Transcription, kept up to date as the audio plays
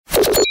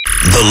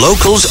The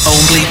Locals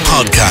Only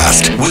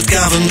Podcast with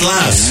Gavin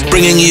Glass,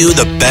 bringing you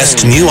the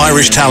best new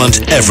Irish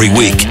talent every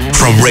week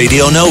from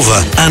Radio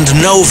Nova and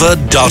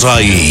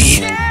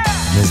nova.ie.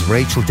 Ms.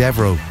 Rachel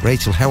Deveraux.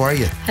 Rachel, how are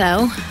you?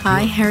 Hello.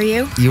 Hi, how are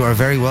you? You are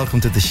very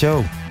welcome to the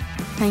show.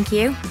 Thank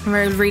you.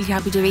 I'm really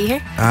happy to be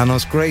here. And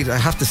it's great. I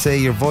have to say,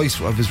 your voice,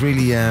 I was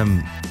really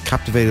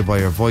captivated by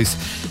your voice.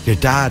 Your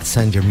dad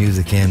sent your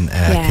music in,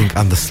 I think,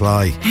 on the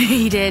sly.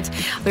 He did.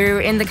 We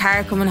were in the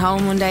car coming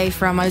home one day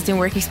I was doing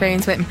work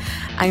experience with him,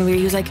 and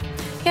he was like,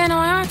 yeah, no,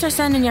 I'm after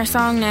sending your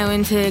song now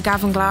into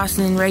Gavin Glass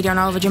and Radio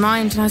Nova, do you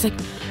mind? And I was like,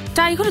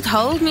 Dad, you could have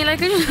told me.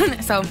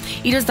 So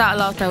he does that a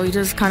lot, though. He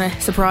does kind of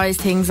surprise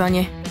things on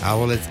you. Oh,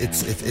 well,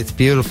 it's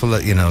beautiful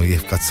that, you know,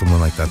 you've got someone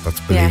like that that's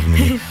believing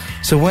in you.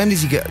 So when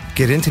did you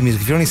get into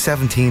music? If you're only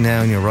 17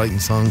 now and you're writing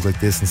songs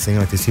like this and singing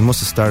like this, you must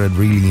have started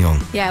really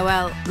young. Yeah,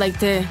 well, like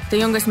the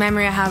youngest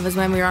memory I have is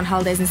when we were on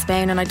holidays in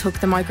Spain and I took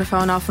the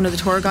microphone off one of the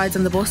tour guides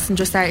on the bus and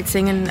just started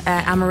singing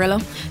Amarillo,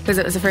 because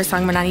it was the first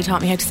song my nanny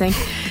taught me how to sing.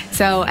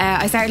 So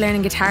I started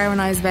learning guitar when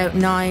I was about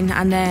 9,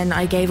 and then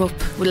I gave up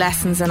with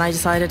lessons and I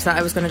decided that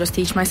I was going to just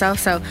teach myself.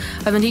 So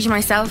I've been teaching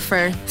myself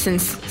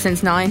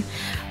since 9.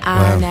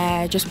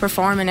 And just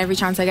performing every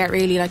chance I get,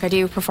 really. Like, I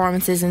do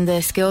performances in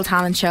the skill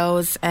talent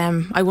shows.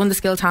 I won the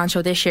skill talent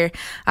show this year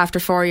after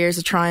 4 years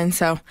of trying,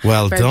 so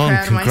well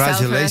done,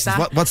 congratulations.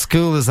 What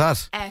school is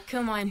that?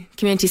 Kilmine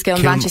Community School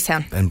in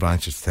Blanchardstown. In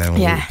Blanchardstown.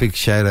 Yeah. Big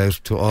shout out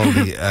to all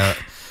the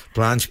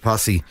Blanche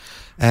posse.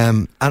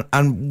 And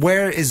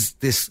where is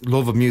this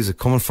love of music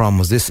coming from?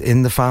 Was this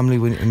in the family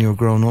when you were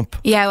growing up?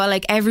 Yeah, well,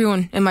 like,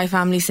 everyone in my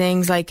family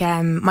sings. Like,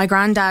 my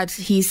granddad,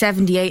 he's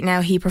 78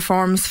 now. He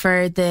performs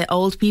for the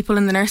old people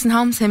in the nursing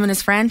homes, him and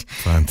his friend.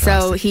 Fantastic.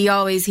 So he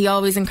always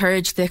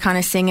encouraged the kind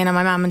of singing, and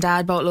my mum and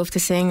dad both love to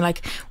sing.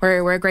 Like,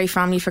 we're a great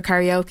family for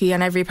karaoke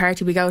and every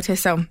party we go to,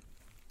 so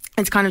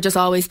it's kind of just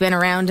always been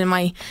around in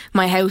my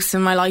house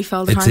and my life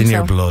all the time. It's in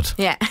your blood.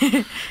 Yeah.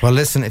 Well,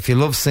 listen, if you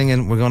love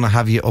singing, we're going to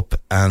have you up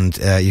and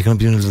you're going to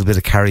be doing a little bit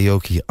of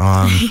karaoke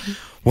on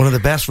one of the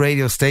best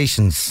radio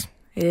stations.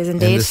 It is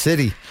indeed. In the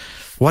city.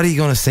 What are you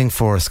going to sing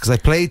for us? Because I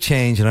played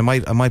Change and I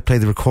might play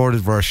the recorded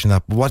version of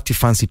that. But what do you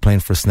fancy playing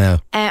for us now?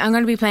 I'm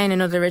going to be playing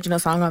another original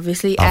song,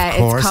 obviously. Of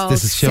course, it's called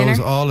this show's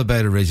all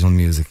about original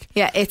music.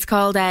 Yeah, it's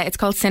called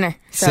Sinner.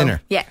 So,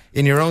 Sinner. Yeah.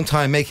 In your own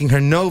time, making her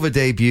Nova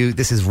debut,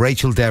 this is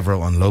Rachel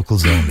Deveraux on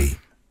Locals Only.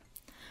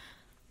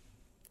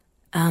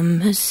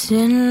 I'm a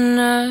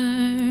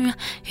sinner,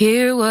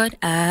 hear what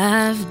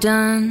I've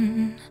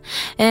done,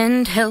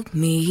 and help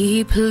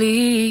me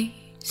please,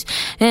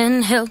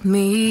 and help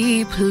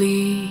me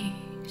please.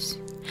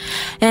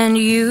 And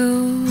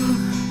you,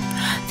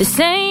 the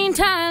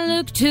saint I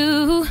look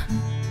to,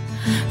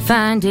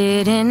 find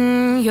it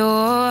in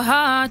your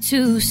heart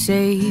to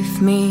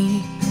save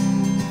me.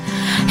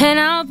 And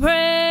I'll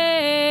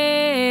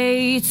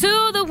pray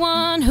to the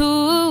one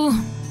who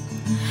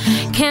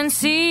can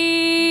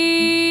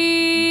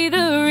see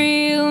the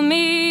real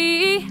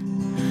me.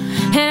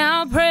 And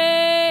I'll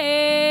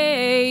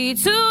pray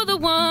to the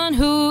one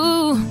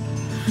who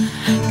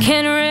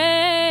can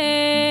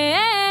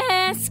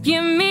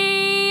rescue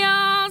me.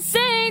 All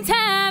saints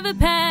have a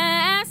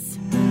past,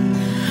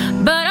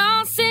 but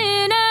all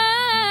sinners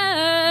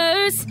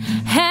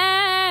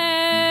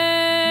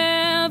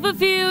have a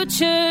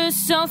future.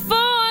 So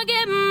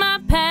forget my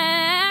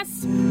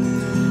past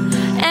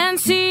and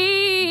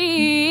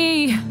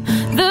see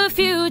the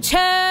future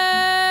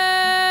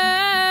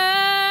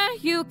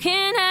you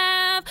can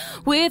have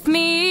with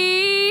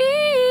me,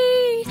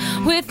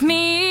 with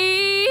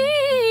me,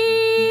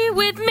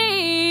 with me,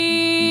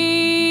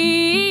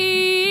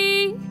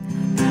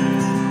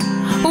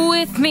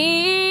 with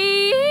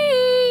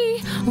me,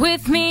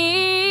 with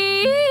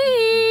me,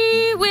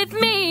 with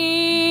me.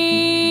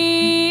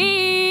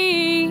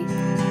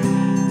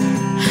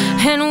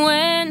 And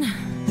when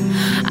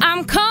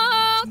I'm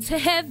called to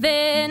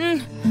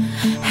heaven,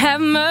 have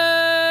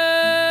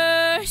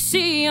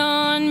mercy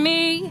on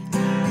me.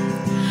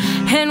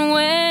 And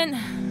when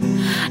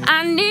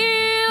I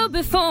kneel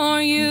before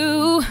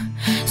you,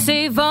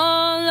 save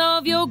all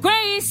of your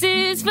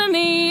graces for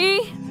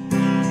me.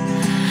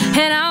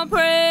 And I'll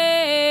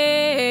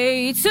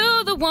pray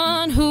to the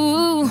one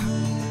who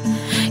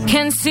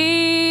can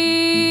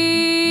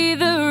see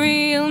the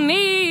real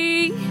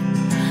me.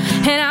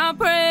 And I'll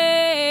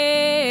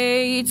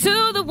pray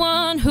to the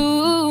one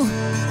who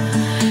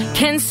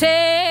can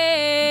save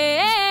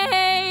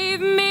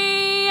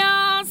me.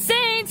 All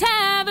saints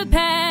have a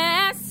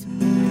past,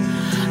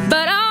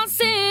 but all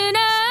sinners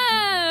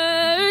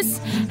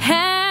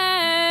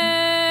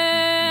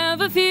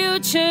have a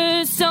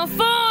future. So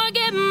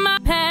forget my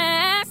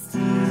past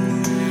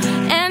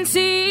and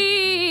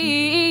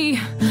see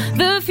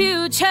the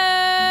future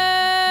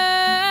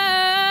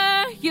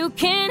you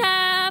can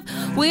have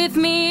with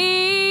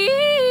me,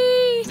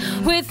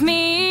 with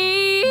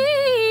me,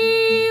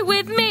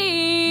 with me,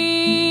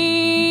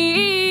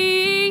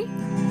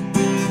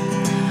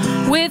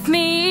 with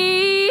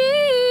me,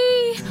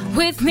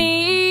 with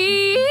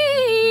me,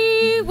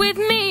 with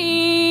me.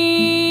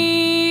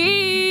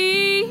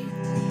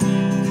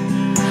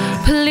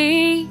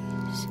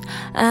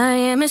 I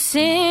am a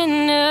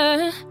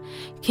sinner.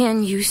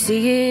 Can you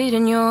see it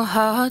in your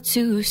heart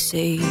to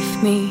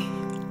save me?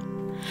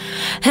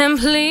 And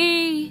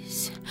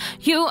please,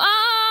 you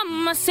are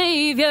my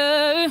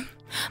savior,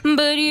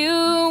 but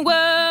you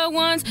were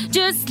once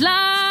just like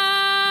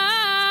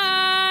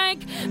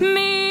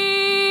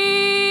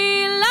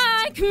me,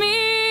 like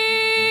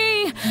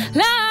me,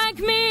 like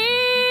me,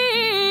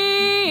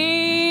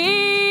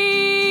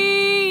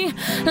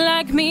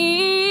 like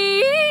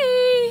me,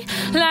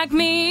 like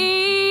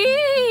me,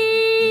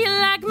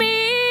 like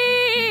me.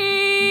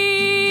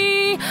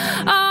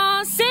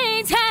 All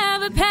saints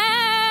have a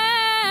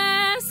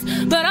past,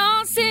 but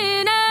all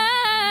sinners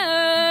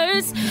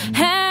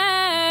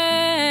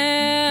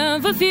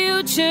have a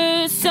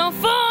future. So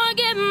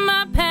forget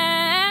my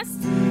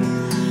past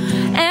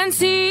and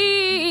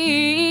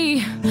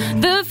see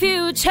the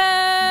future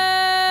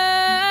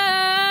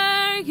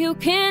you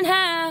can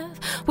have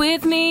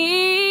with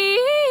me,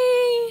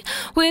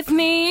 with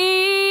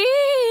me,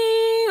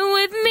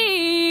 with me.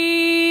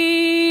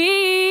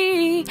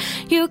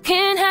 You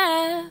can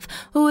have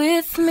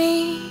with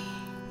me.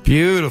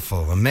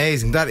 Beautiful,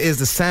 amazing. That is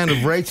the sound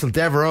of Rachel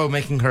Deveraux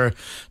making her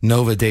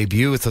Nova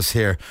debut with us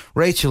here.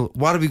 Rachel,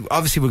 what are we?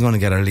 Obviously, we're going to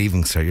get our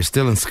leaving cert. You're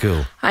still in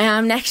school. I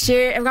am next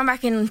year. I'm going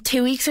back in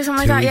 2 weeks or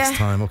something 2 like that. weeks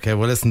time. Okay,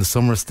 well, listen, the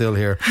summer's still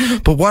here.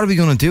 But what are we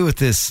going to do with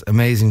this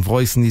amazing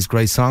voice and these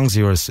great songs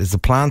of yours? Is the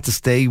plan to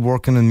stay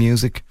working in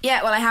music?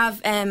 Yeah, well, I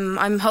have.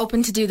 I'm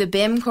hoping to do the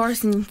BIM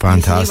course in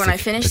Fantastic. when I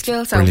finish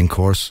school. So brilliant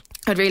course.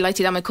 I'd really like to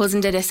do that. My cousin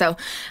did it, so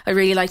I'd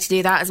really like to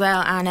do that as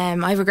well. And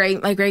I have a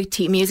great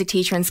music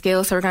teacher in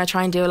school, so we're going to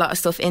try and do a lot of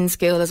stuff in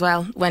school as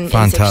well when in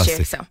 6th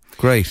year. So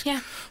great.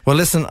 Yeah. Well,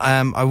 listen,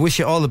 I wish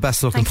you all the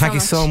best luck. Thanks and thank you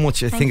so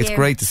much. I think it's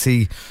great to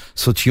see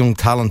such young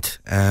talent.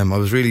 I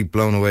was really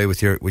blown away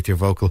with your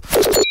vocal.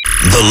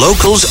 The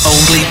Locals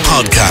Only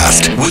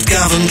Podcast with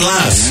Gavin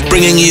Glass,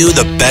 bringing you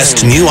the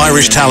best new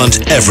Irish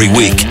talent every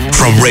week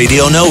from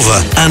Radio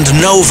Nova and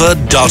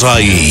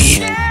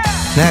Nova.ie.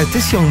 Now,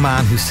 this young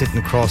man who's sitting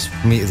across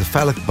from me is a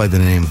fella by the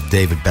name of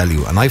David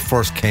Bellew, and he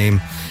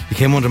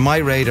came under my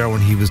radar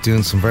when he was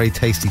doing some very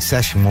tasty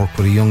session work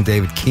with a young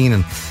David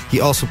Keenan.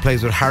 He also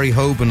plays with Harry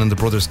Hoban and the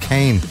Brothers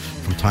Kane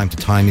from time to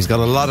time. He's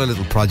got a lot of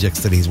little projects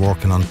that he's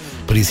working on,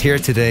 but he's here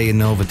today in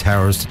Nova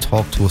Towers to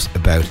talk to us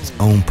about his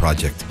own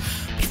project.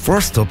 But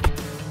first up,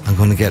 I'm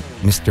going to get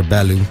Mr.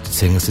 Bellew to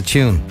sing us a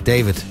tune.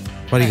 David,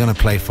 what are you going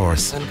to play for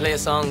us? I'm going to play a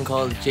song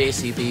called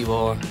JCB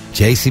War.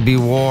 JCB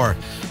War,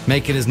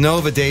 making his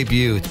Nova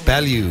debut. It's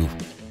Bellew.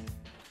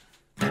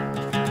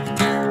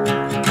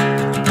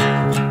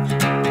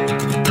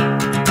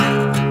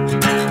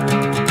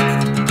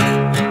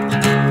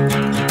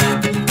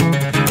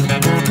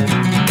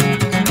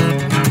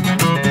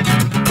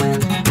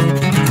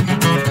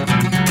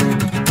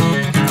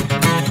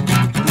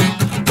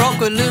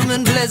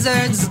 Looming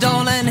blizzards,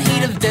 stolen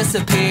heat have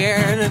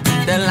disappeared.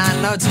 The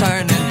landlord's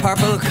turning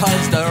purple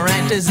cause the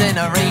rent is in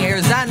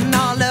arrears. And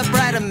all the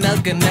bread and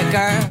milk and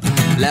liquor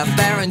left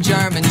bearing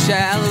German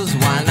shells,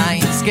 while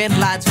 9 skinned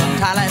lads from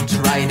Tallaght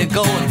try to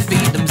go and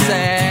feed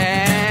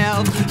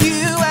themselves.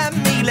 You and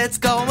me, let's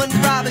go and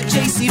rob a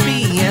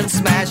JCB and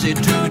smash it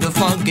through the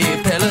funky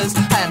pillars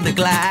and the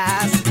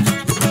glass.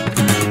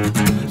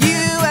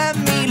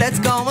 Let's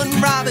go and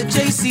rob a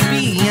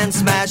JCB and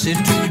smash it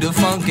through the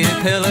funky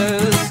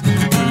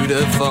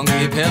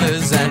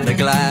pillars and the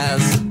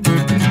glass.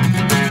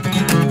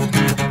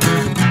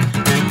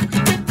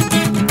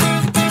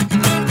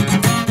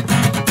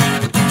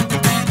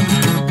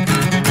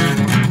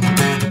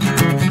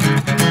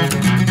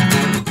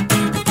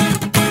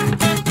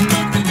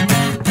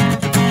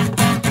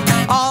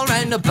 All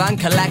round the bank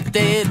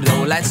collected,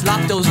 oh, let's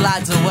lock those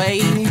lads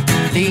away.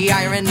 The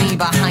irony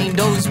behind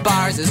those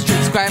bars is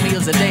 3 square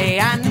meals a day.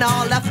 And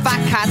all the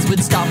fat cats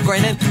would stop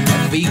grinning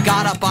if we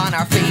got up on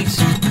our feet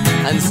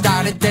and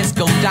started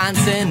disco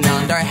dancing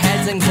on their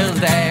heads in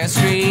Kildare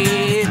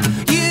Street.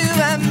 You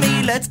and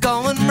me, let's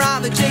go and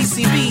rob a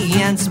JCB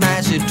and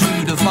smash it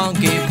through the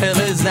funky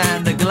pillars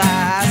and the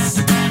glass.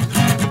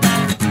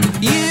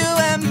 You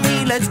and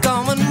me, let's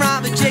go and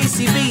rob a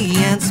JCB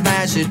and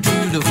smash it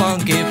through the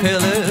funky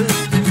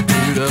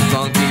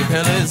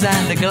pillars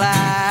and the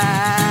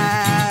glass.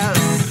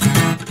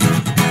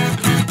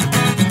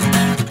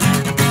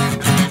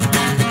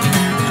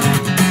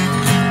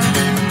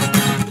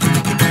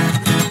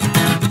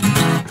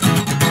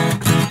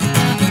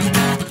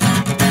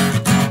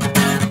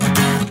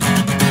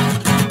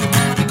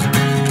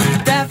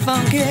 That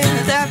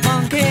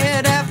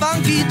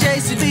funky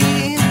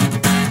JCB.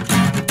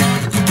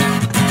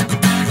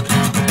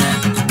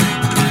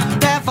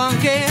 That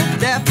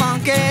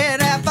funky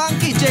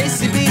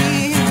JCB.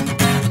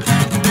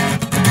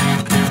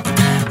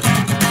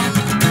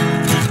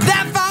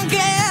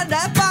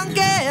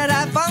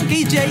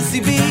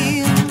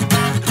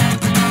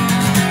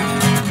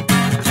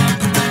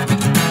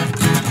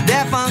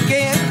 That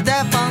funky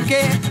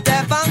JCB.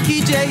 That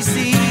funky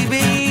JCB.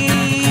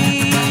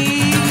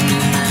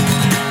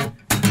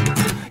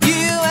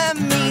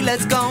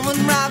 Let's go and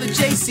rob a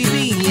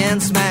JCB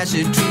and smash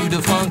it through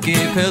the funky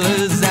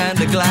pillars and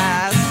the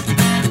glass.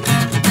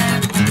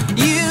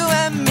 You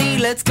and me,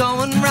 let's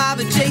go and rob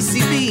a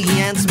JCB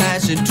and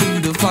smash it to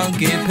the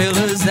funky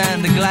pillars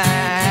and the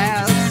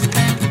glass.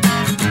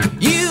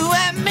 You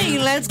and me,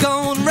 let's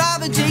go and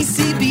rob a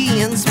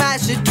JCB and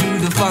smash it to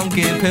the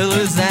funky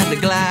pillars and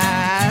the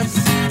glass.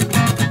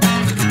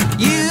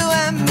 You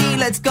and me,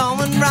 let's go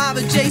and rob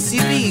a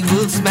JCB.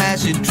 We'll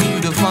smash it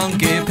to the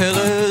funky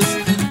pillars,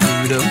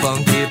 to the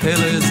funky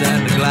pillars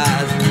and the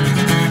glass.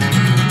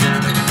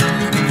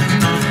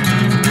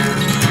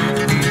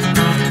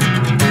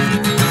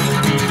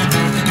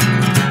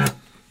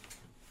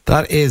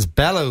 That is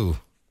Bellew.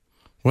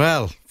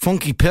 Well,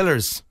 funky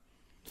pillars.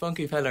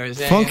 Funky pillars,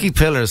 yeah. Funky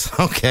pillars,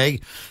 okay.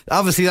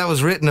 Obviously, that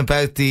was written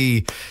about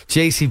the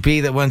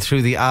JCB that went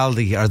through the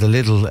Aldi or the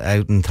Lidl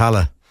out in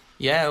Tala.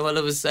 Yeah, well,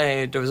 it was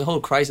there was a whole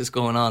crisis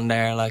going on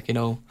there, like, you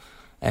know,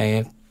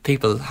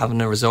 people having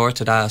to resort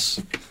to that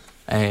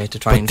to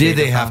try and. But did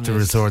they have to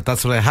resort?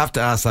 That's what I have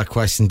to ask that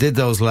question. Did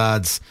those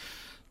lads,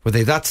 were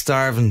they that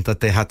starving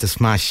that they had to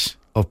smash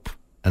up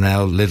an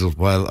owl Lidl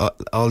while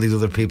all these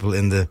other people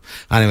in the...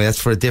 Anyway,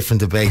 that's for a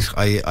different debate.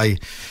 I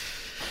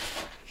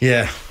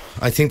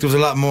think there was a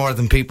lot more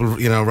than people,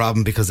 you know,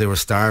 robbing because they were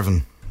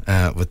starving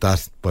with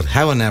that. But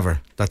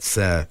however, that's...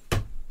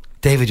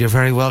 David, you're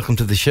very welcome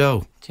to the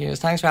show. Cheers,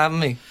 thanks for having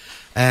me.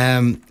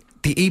 The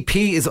EP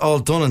is all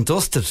done and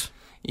dusted.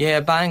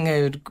 Yeah, bang,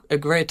 a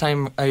great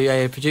time.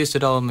 I produced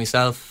it all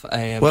myself.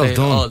 Well played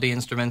done. all the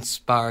instruments,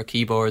 bar,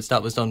 keyboards.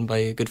 That was done by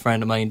a good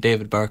friend of mine,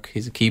 David Burke.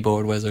 He's a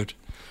keyboard wizard.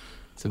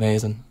 It's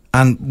amazing.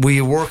 And were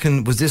you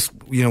working, were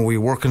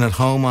you working at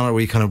home on it, or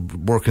were you kind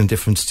of working in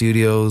different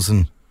studios?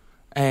 And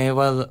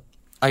well,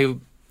 I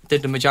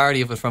did the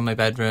majority of it from my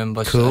bedroom,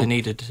 but cool. I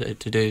needed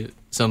to do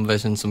some of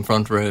it in some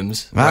front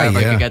rooms, wherever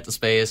I could get the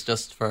space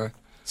just for...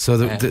 So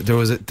there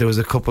was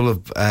a couple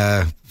of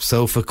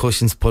sofa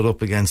cushions put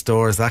up against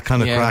doors, that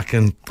kind of crack,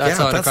 and that's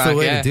the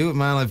way to do it,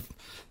 man.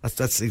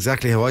 That's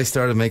exactly how I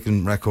started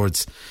making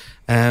records.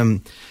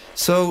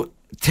 So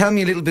tell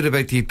me a little bit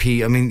about the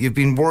EP. I mean, you've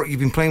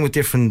been playing with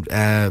different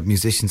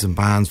musicians and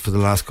bands for the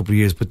last couple of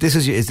years, but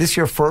is this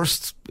your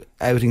first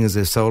outing as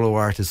a solo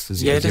artist,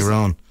 as your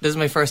own? This is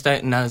my first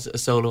outing as a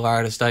solo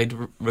artist. I'd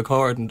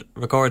recorded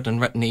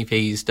and written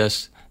EPs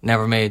that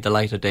never made the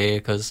light of day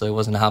because I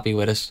wasn't happy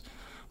with it.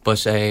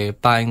 But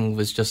Bang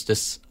was just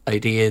this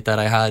idea that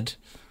I had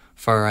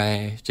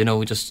for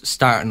just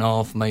starting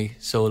off my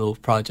solo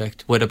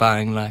project with a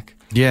bang, like.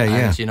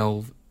 And, you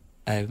know,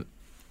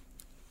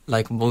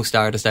 like most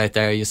artists out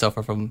there, you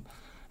suffer from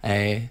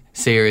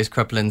serious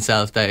crippling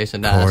self-doubt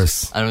and that. Of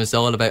course. And it was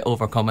all about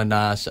overcoming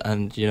that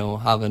and, you know,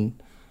 having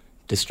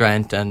the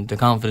strength and the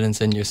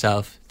confidence in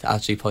yourself to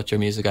actually put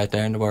your music out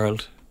there in the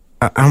world.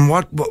 And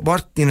what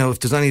you know,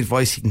 if there's any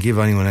advice you can give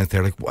anyone out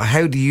there, like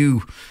how do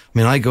you, I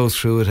mean, I go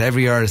through it,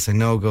 every artist I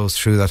know goes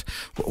through that.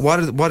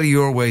 What are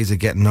your ways of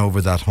getting over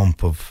that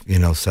hump of, you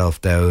know,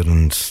 self-doubt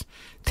and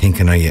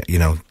thinking, you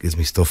know, is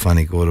my stuff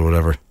any good or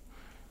whatever?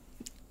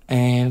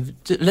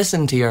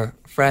 Listen to your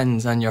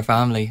friends and your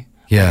family,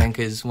 I think,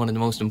 is one of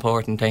the most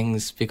important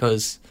things,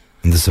 because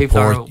people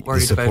are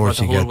worried about what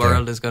the whole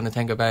world is going to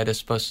think about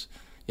it. But,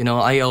 you know,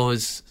 I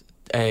always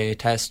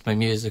test my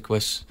music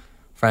with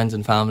friends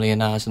and family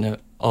and that, and it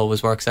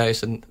always works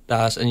out and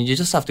that, and you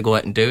just have to go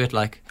out and do it,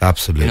 like.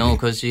 Absolutely. You know,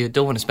 because you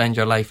don't want to spend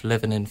your life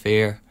living in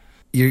fear.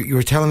 You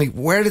were telling me,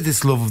 where did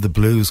this love of the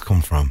blues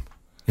come from?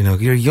 You know,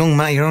 you're a young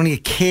man, you're only a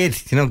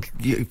kid, you know,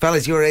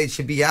 fellas your age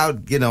should be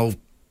out, you know,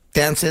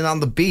 dancing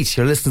on the beach,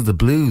 you're listening to the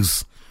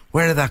blues.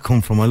 Where did that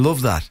come from? I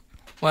love that.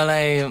 Well,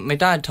 my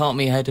dad taught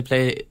me how to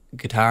play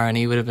guitar, and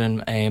he would have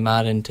been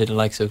mad into the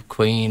likes of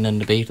Queen and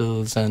the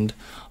Beatles and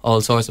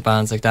all sorts of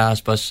bands like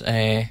that, but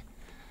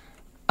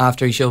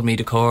after he showed me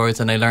the chords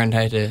and I learned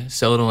how to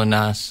solo and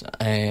that,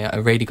 I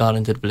really got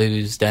into the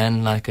blues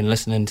then, like, and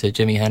listening to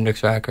Jimi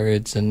Hendrix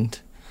records and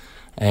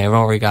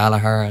Rory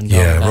Gallagher and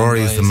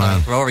Rory is the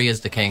man. Rory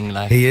is the king,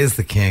 like. He is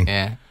the king.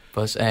 Yeah.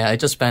 But I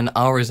just spend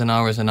hours and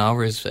hours and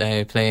hours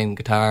playing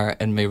guitar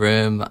in my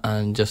room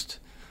and just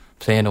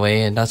playing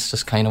away, and that's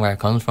just kind of where it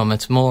comes from.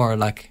 It's more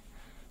like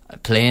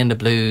playing the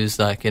blues,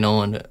 like, you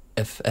know, and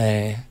if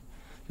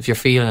you're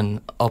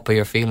feeling up or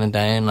you're feeling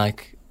down,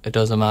 like, it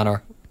doesn't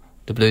matter.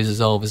 The blues is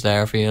always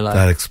there for you, like.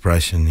 That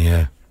expression,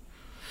 yeah.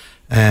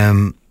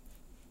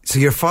 So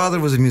your father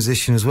was a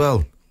musician as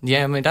well?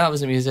 Yeah, my dad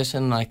was a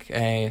musician. Like,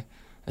 as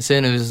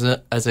soon as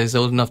I was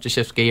old enough to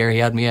shift gear, he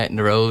had me out in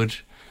the road.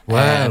 Wow.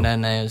 And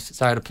then I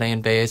started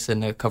playing bass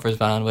in a covers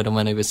band with him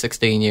when I was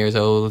 16 years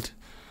old.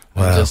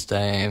 Wow. And just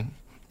then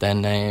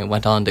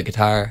went on to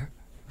guitar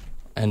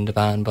in the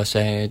band. But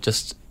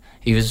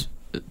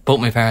both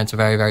my parents were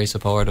very, very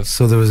supportive.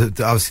 So there was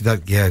obviously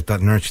that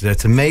nurture there.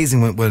 It's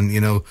amazing when you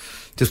know,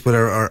 just with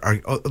our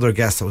other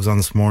guest that was on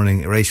this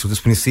morning, Rachel,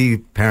 just when you see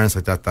parents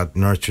like that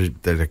nurture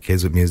their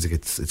kids with music,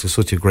 it's just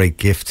such a great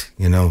gift,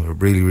 you know. It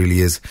really,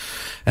 really is.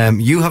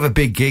 You have a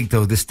big gig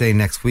though this day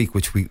next week,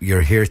 which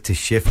you're here to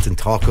shift and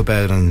talk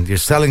about, and you're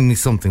selling me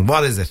something.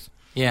 What is it?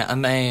 Yeah,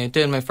 I'm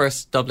doing my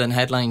first Dublin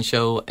headline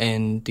show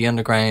in the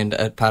Underground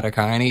at Patrick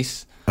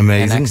Carney's.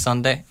 Amazing. Next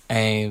Sunday.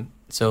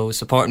 So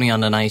supporting me on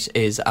the night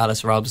is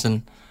Alice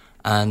Robson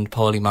and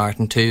Paulie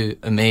Martin, two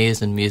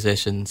amazing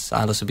musicians.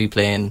 Alice will be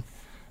playing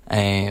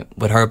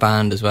with her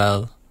band as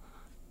well,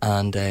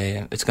 and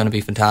it's going to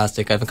be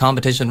fantastic. I have a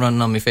competition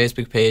running on my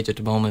Facebook page at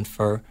the moment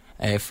for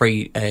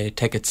free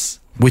tickets.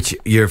 Which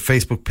your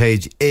Facebook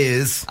page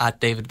is? At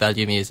David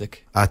Bellew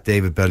Music. At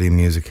David Bellew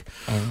Music.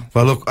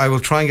 Well, look, I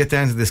will try and get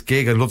down to this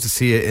gig. I'd love to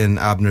see it in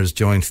Abner's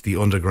Joint, the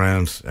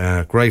Underground.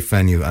 Great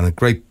venue, and a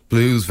great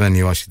blues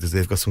venue, actually.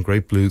 They've got some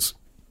great blues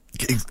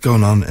gigs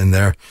going on in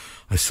there.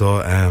 I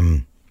saw,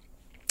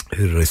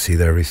 who did I see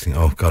there recently?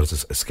 Oh, God, it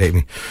just escaped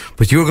me.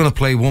 But you're going to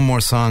play one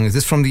more song. Is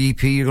this from the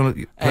EP you're going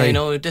to play?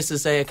 No, this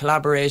is a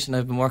collaboration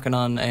I've been working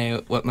on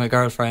with my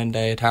girlfriend,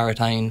 Tara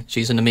Tyne.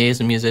 She's an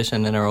amazing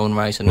musician in her own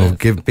right. And well,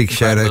 give a big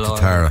shout out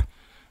to Tara.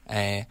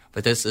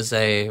 But this is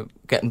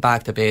getting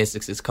back to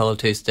basics. It's called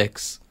Two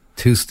Sticks.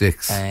 Two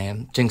Sticks.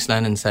 Jinx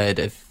Lennon said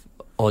if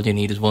all you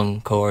need is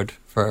one chord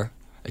for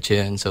a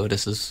tune, so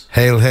this is...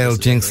 Hail,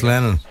 Jinx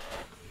Lennon.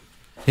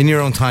 In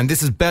your own time,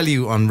 this is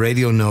Bellew on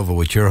Radio Nova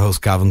with your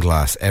host Gavin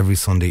Glass every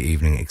Sunday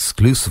evening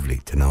exclusively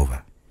to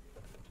Nova.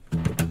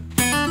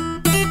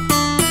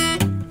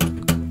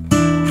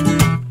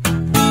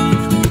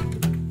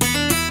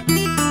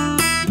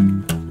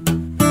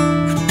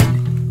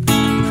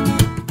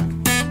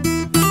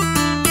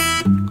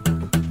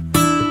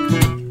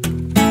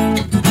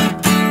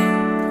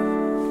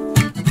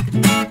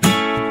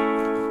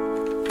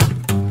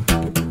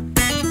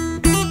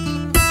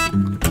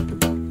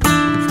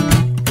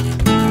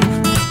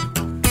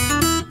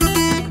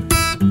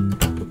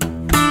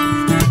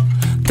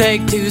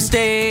 Take two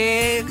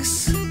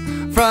sticks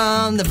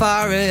from the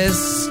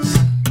forest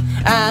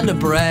and a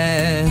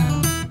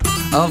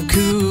breath of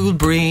cool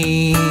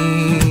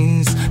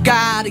breeze.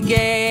 Gotta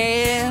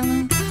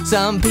get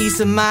some peace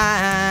of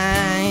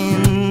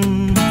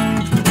mind.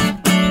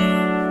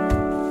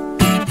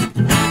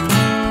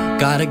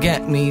 Gotta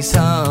get me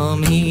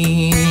some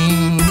heat.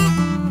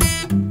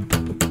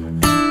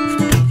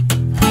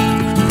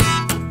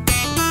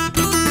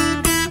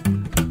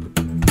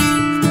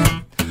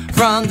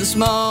 From the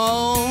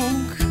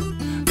smoke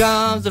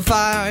comes the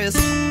fire.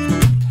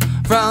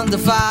 From the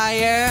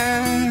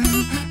fire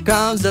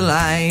comes the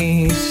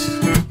light.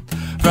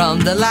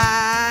 From the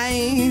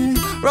light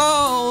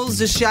rolls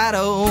the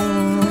shadow.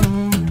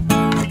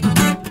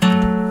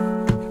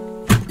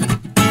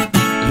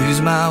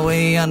 Lose my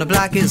way on the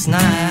blackest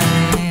night.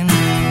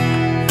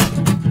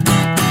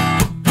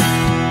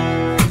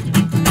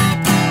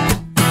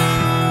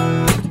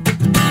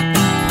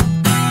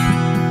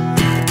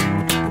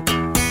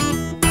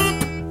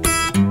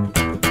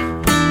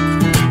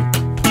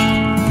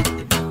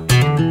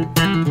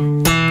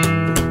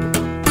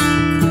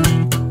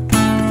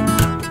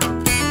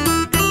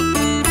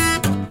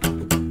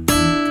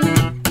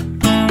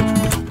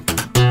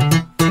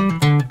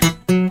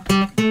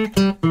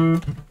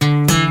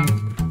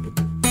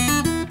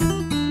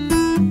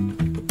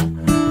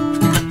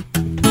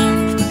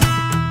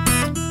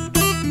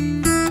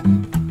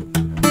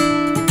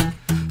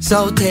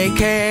 So take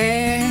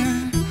care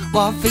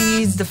what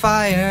feeds the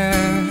fire,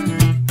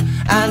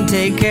 and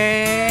take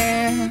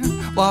care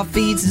what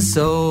feeds the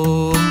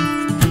soul.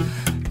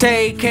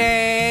 Take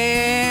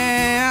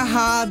care,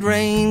 hard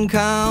rain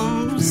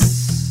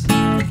comes.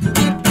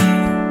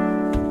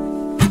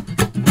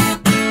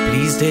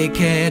 Please take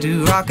care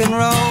to rock and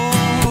roll.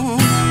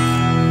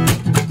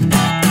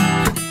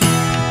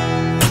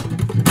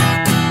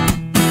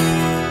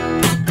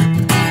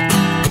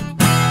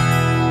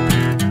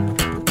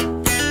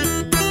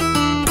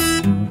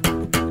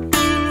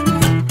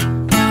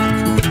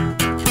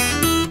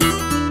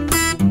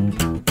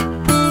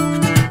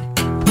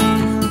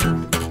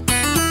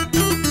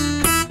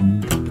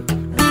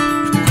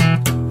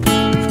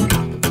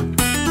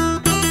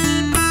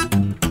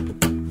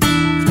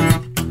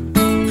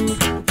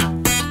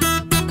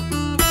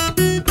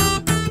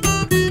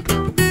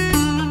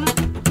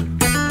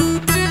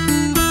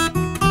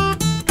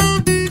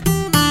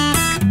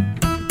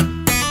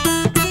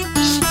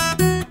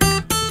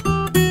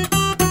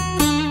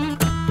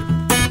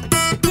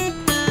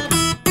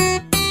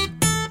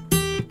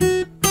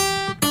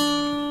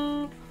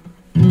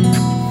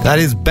 That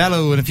is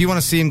Bellew, and if you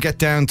want to see him, get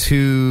down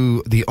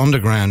to the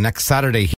Underground next Saturday.